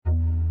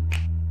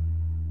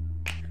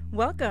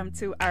Welcome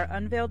to our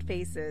Unveiled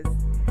Faces.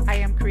 I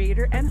am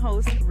creator and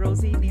host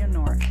Rosie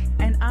Leonore,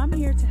 and I'm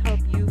here to help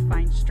you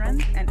find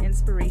strength and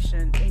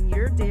inspiration in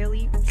your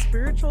daily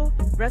spiritual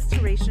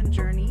restoration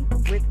journey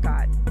with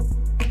God.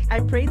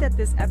 I pray that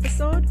this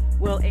episode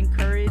will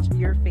encourage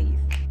your faith.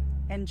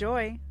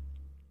 Enjoy.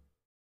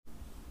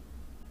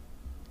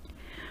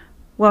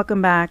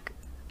 Welcome back.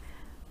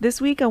 This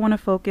week I want to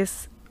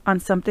focus on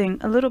something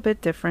a little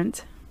bit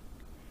different.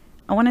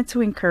 I wanted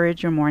to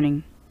encourage your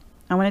morning.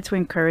 I wanted to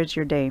encourage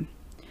your day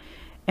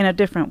in a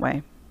different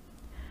way.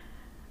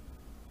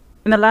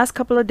 In the last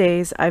couple of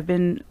days, I've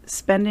been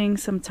spending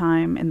some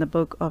time in the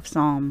book of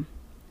Psalm.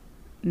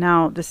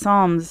 Now, the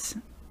Psalms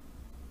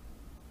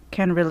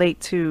can relate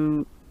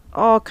to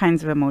all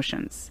kinds of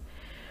emotions.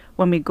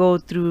 When we go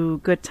through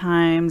good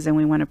times and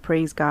we want to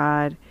praise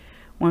God,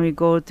 when we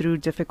go through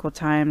difficult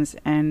times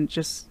and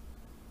just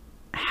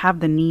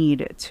have the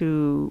need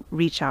to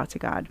reach out to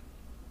God.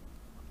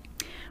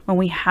 When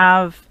we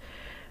have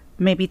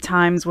maybe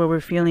times where we're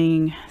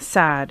feeling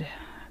sad,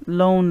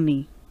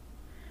 lonely,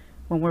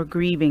 when we're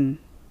grieving.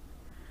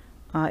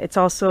 It's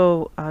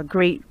also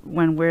great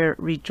when we're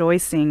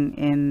rejoicing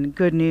in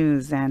good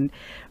news and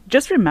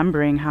just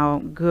remembering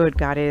how good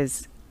God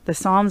is. The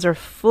Psalms are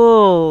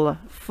full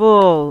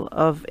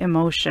of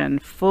emotion,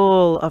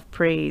 full of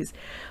praise,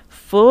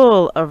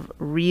 full of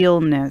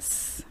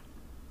realness.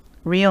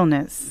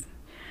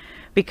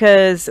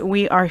 Because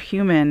we are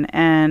human,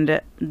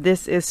 and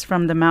this is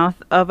from the mouth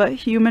of a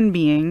human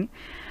being,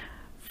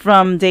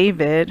 from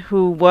David,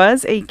 who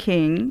was a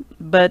king,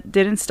 but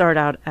didn't start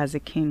out as a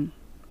king.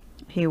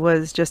 He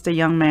was just a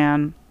young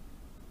man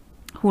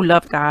who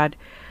loved God,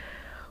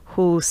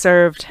 who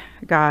served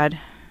God,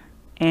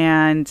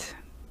 and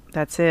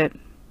that's it.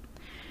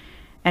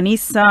 And he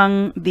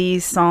sung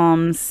these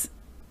psalms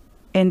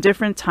in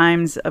different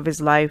times of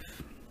his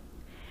life.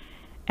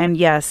 And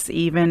yes,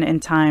 even in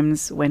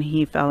times when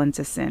he fell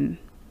into sin.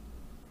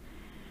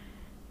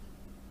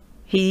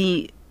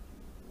 He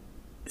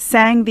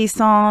sang these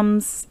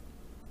psalms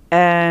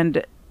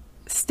and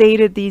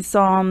stated these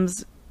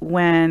psalms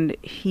when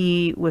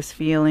he was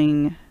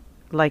feeling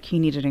like he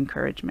needed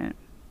encouragement.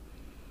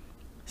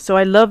 So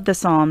I love the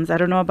Psalms. I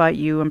don't know about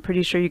you. I'm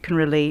pretty sure you can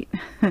relate.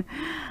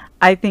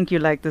 I think you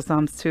like the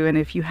Psalms too. And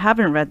if you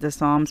haven't read the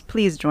Psalms,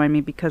 please join me,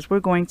 because we're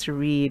going to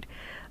read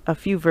a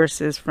few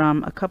verses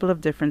from a couple of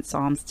different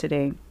Psalms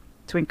today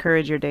to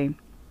encourage your day.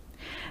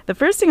 The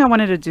first thing I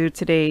wanted to do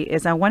today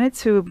is I wanted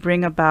to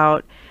bring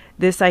about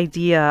this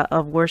idea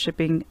of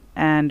worshiping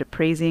and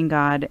praising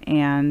God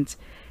and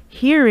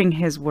hearing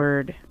his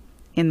word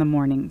in the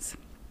mornings.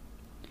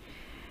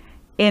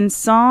 In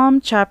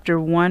Psalm chapter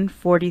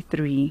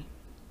 143,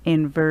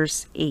 in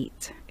verse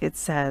 8, it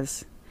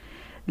says,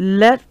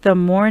 "Let the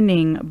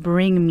morning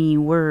bring me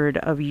word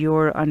of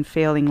your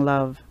unfailing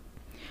love,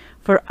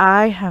 for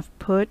I have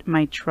put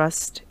my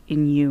trust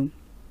in you.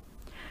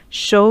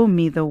 Show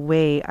me the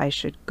way I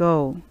should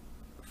go,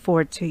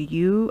 for to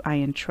you I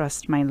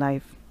entrust my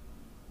life."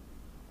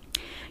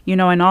 You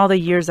know, in all the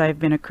years I've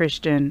been a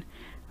Christian,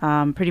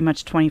 pretty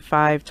much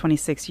 25,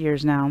 26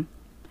 years now,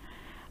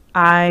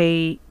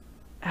 I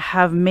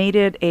have made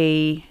it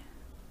a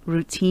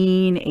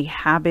routine, a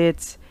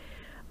habit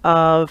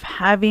of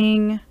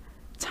having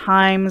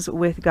times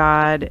with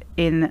God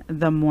in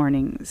the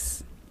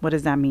mornings. What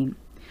does that mean?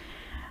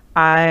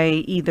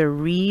 I either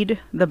read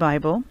the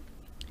Bible,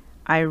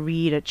 I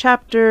read a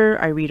chapter,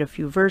 I read a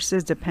few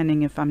verses,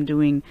 depending if I'm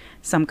doing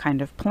some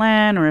kind of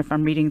plan or if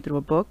I'm reading through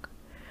a book.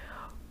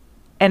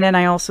 And then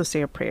I also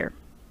say a prayer.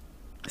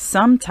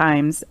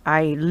 Sometimes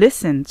I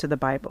listen to the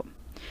Bible,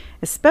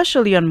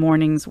 especially on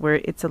mornings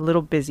where it's a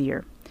little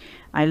busier.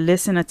 I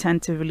listen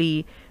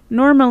attentively.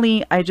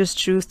 Normally, I just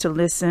choose to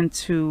listen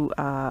to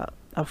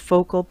a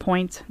focal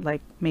point,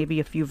 like maybe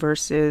a few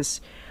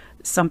verses,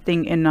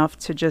 something enough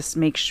to just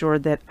make sure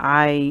that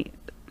I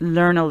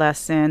learn a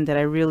lesson, that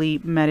I really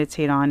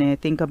meditate on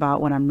it, think about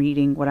what I'm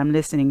reading, what I'm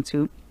listening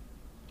to,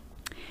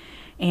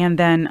 and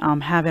then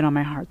have it on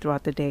my heart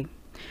throughout the day.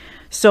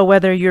 So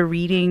whether you're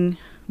reading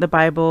the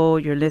Bible,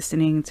 you're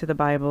listening to the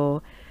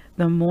Bible,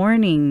 the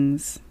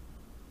mornings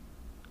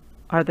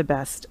are the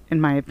best,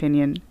 in my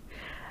opinion.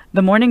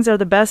 The mornings are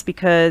the best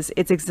because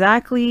it's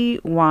exactly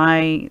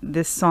why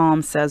this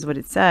psalm says what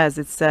it says.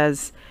 It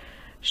says,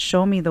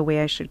 "Show me the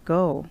way I should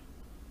go,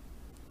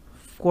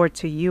 for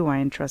to you I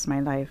entrust my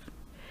life."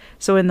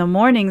 So in the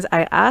mornings,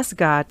 I ask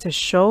God to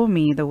show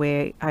me the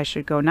way I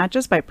should go, not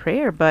just by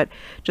prayer, but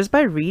just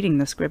by reading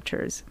the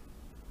scriptures.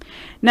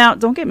 Now,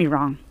 don't get me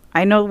wrong.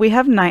 I know we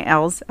have night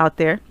owls out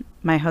there.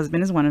 My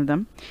husband is one of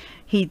them.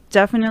 He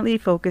definitely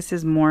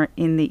focuses more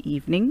in the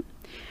evening.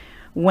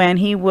 When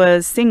he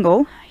was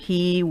single,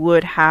 he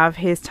would have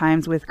his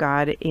times with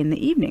God in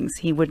the evenings.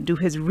 He would do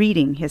his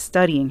reading, his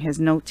studying, his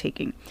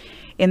note-taking.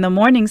 In the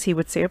mornings, he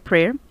would say a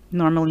prayer,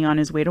 normally on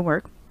his way to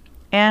work.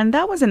 And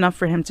that was enough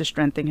for him to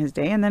strengthen his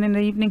day. And then in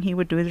the evening, he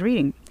would do his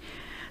reading.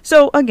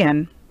 So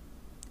again,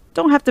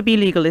 don't have to be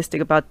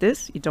legalistic about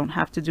this. You don't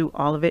have to do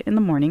all of it in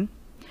the morning.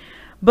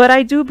 But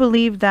I do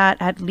believe that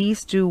at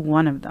least do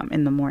one of them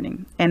in the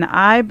morning. And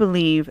I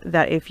believe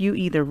that if you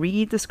either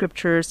read the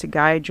scriptures to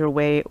guide your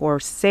way or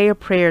say a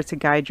prayer to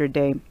guide your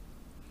day,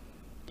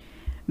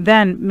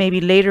 then maybe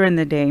later in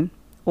the day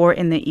or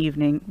in the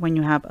evening when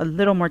you have a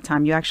little more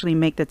time, you actually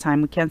make the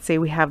time. We can't say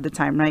we have the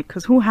time, right?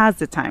 Because who has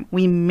the time?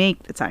 We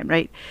make the time,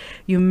 right?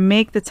 You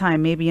make the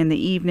time maybe in the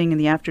evening, in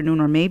the afternoon,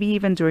 or maybe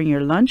even during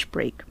your lunch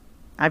break.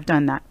 I've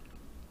done that.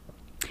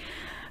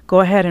 Go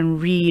ahead and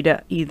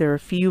read either a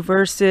few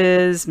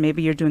verses.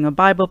 Maybe you're doing a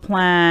Bible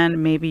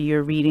plan. Maybe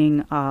you're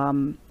reading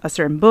a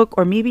certain book,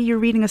 or maybe you're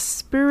reading a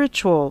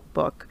spiritual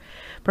book,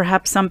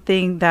 perhaps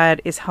something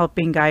that is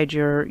helping guide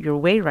your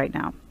way right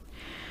now.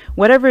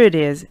 Whatever it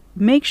is,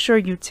 make sure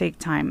you take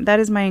time. That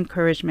is my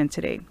encouragement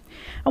today.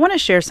 I want to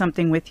share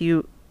something with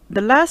you. The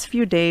last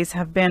few days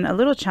have been a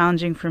little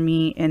challenging for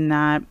me in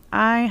that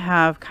I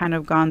have kind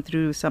of gone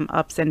through some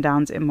ups and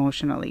downs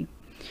emotionally.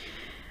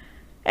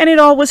 And it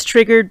all was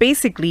triggered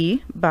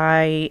basically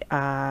by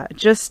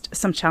just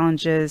some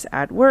challenges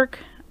at work,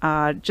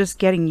 just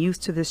getting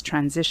used to this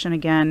transition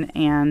again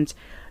and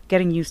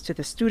getting used to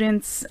the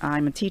students.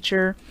 I'm a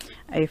teacher,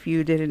 if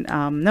you didn't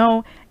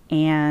know,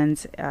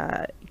 and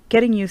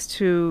getting used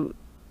to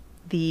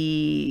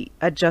the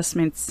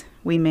adjustments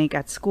we make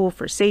at school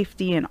for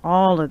safety and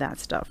all of that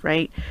stuff,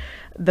 right?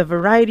 The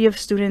variety of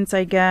students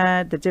I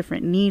get, the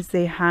different needs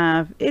they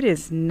have. It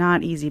is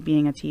not easy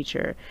being a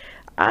teacher.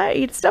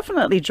 It's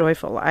definitely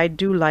joyful. I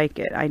do like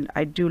it.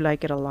 I do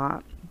like it a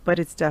lot, but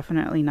it's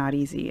definitely not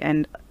easy.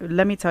 And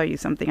let me tell you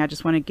something. I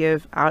just want to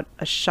give out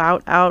a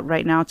shout out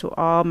right now to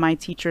all my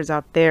teachers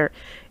out there.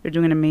 You're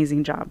doing an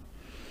amazing job.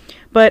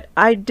 But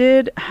I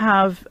did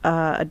have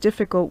a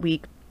difficult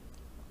week,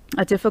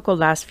 a difficult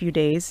last few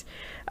days.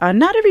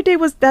 Not every day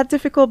was that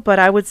difficult, but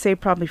I would say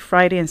probably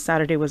Friday and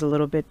Saturday was a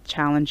little bit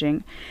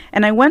challenging.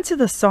 And I went to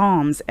the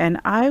Psalms and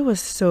I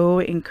was so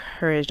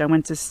encouraged. I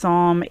went to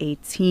Psalm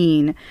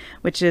 18,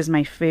 which is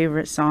my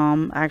favorite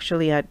Psalm.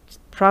 Actually, I'd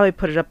probably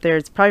put it up there.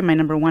 It's probably my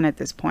number one at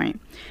this point.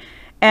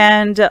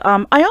 And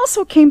I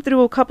also came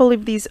through a couple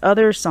of these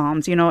other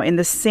Psalms, you know, in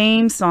the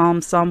same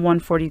Psalm, Psalm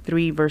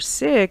 143, verse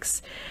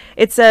 6,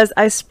 it says,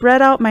 I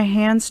spread out my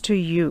hands to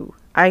you.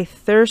 I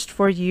thirst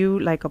for you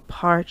like a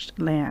parched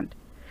land.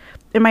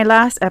 In my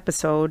last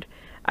episode,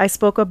 I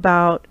spoke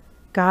about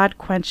God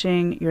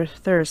quenching your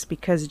thirst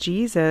because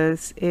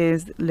Jesus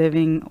is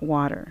living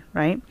water,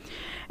 right?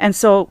 And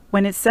so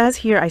when it says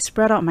here, I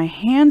spread out my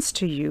hands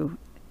to you,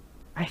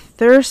 I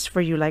thirst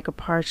for you like a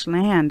parched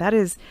land. That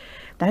is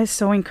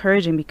so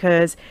encouraging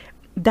because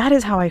that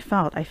is how I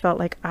felt. I felt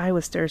like I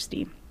was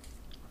thirsty.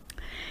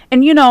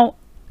 And you know,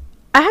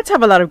 I had to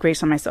have a lot of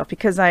grace on myself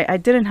because I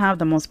didn't have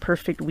the most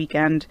perfect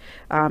weekend.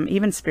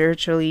 Even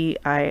spiritually,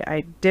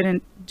 I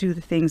didn't do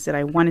the things that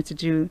I wanted to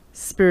do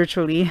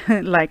spiritually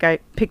like I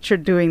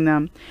pictured doing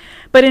them.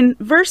 But in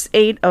verse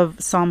 8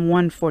 of Psalm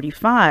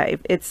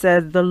 145, it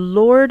says, the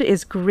Lord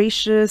is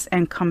gracious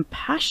and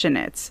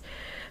compassionate,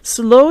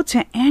 slow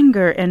to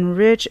anger and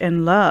rich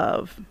in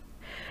love.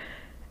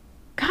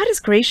 God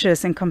is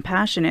gracious and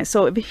compassionate.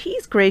 So if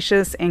he's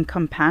gracious and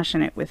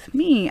compassionate with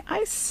me,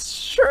 I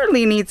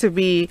surely need to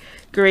be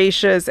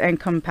gracious and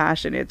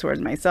compassionate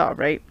towards myself,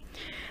 right?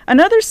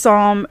 Another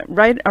psalm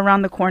right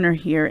around the corner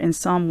here in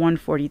Psalm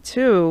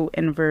 142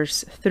 in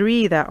verse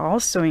 3 that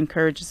also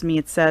encourages me.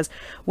 It says,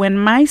 when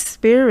my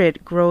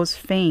spirit grows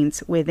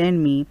faint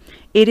within me,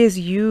 it is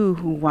you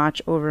who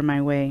watch over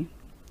my way.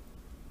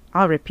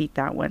 I'll repeat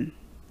that one.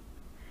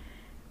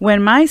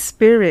 When my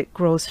spirit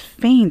grows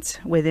faint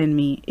within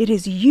me, it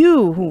is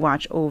you who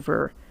watch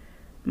over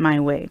my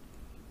way.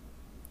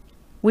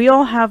 We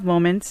all have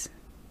moments,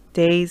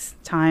 days,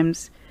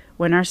 times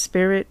when our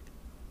spirit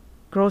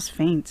grows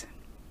faint.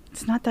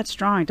 It's not that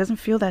strong. It doesn't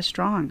feel that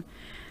strong.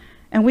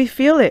 And we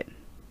feel it.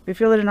 We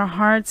feel it in our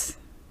hearts.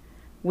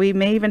 We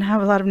may even have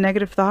a lot of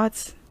negative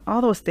thoughts, all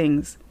those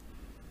things.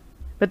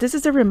 But this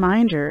is a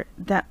reminder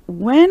that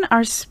when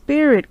our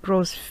spirit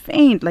grows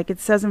faint, like it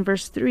says in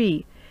verse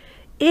 3,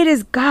 it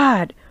is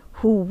God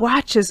who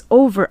watches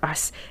over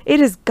us. It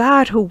is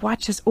God who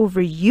watches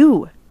over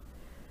you.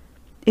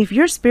 If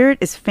your spirit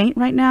is faint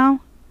right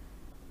now,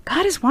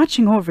 God is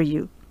watching over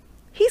you.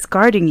 He's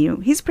guarding you.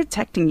 He's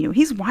protecting you.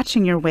 He's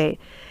watching your way.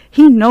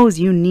 He knows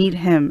you need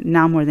him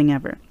now more than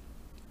ever.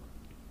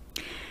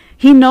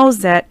 He knows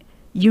that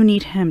you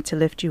need him to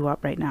lift you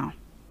up right now.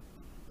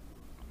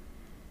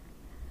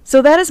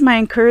 So that is my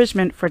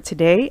encouragement for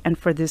today and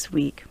for this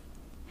week.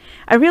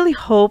 I really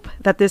hope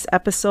that this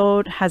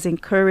episode has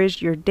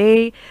encouraged your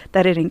day,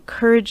 that it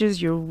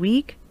encourages your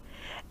week,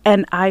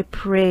 and I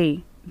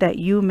pray that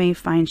you may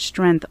find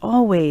strength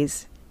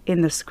always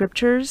in the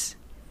scriptures,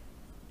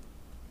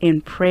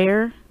 in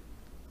prayer,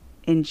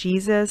 in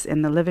Jesus,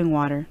 in the living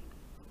water.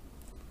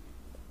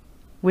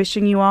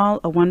 Wishing you all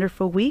a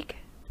wonderful week,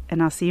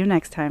 and I'll see you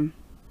next time.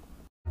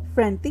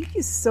 Friend, thank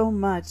you so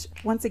much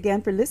once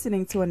again for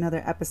listening to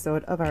another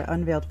episode of our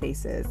Unveiled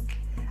Faces.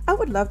 I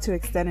would love to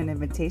extend an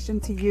invitation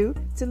to you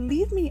to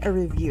leave me a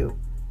review.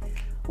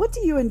 What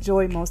do you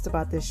enjoy most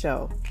about this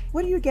show?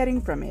 What are you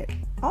getting from it?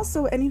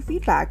 Also, any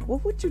feedback?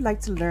 What would you like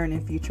to learn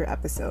in future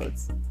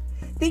episodes?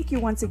 Thank you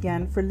once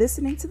again for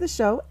listening to the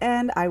show,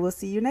 and I will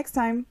see you next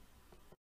time.